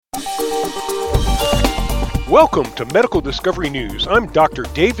Welcome to Medical Discovery News. I'm Dr.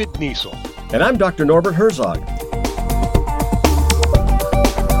 David Niesel. And I'm Dr. Norbert Herzog.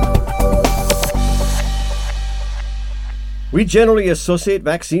 We generally associate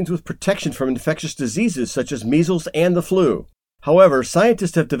vaccines with protection from infectious diseases such as measles and the flu. However,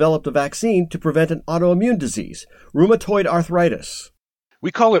 scientists have developed a vaccine to prevent an autoimmune disease, rheumatoid arthritis.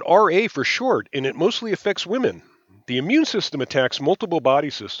 We call it RA for short, and it mostly affects women. The immune system attacks multiple body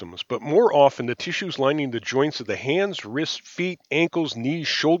systems, but more often the tissues lining the joints of the hands, wrists, feet, ankles, knees,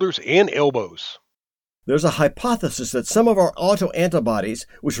 shoulders, and elbows. There's a hypothesis that some of our autoantibodies,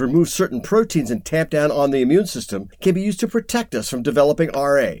 which remove certain proteins and tamp down on the immune system, can be used to protect us from developing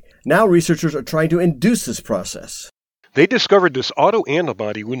RA. Now researchers are trying to induce this process. They discovered this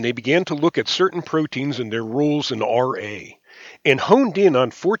autoantibody when they began to look at certain proteins and their roles in RA, and honed in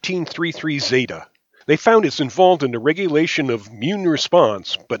on 1433 zeta. They found it's involved in the regulation of immune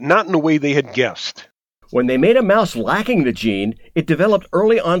response, but not in the way they had guessed. When they made a mouse lacking the gene, it developed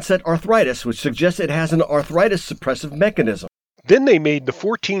early-onset arthritis, which suggests it has an arthritis suppressive mechanism. Then they made the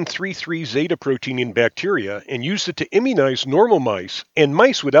 1433 zeta protein in bacteria and used it to immunize normal mice and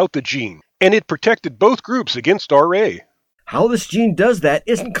mice without the gene, and it protected both groups against RA. How this gene does that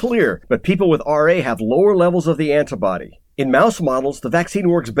isn't clear, but people with RA have lower levels of the antibody. In mouse models, the vaccine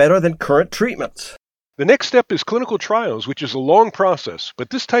works better than current treatments. The next step is clinical trials, which is a long process, but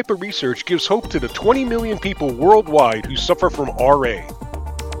this type of research gives hope to the 20 million people worldwide who suffer from RA.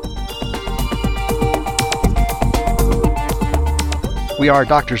 We are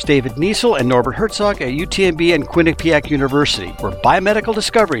Drs. David Niesel and Norbert Herzog at UTMB and Quinnipiac University, where biomedical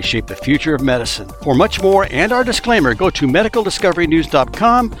discoveries shape the future of medicine. For much more and our disclaimer, go to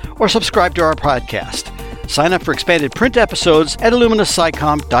medicaldiscoverynews.com or subscribe to our podcast. Sign up for expanded print episodes at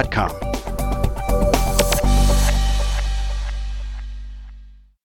illuminascicom.com.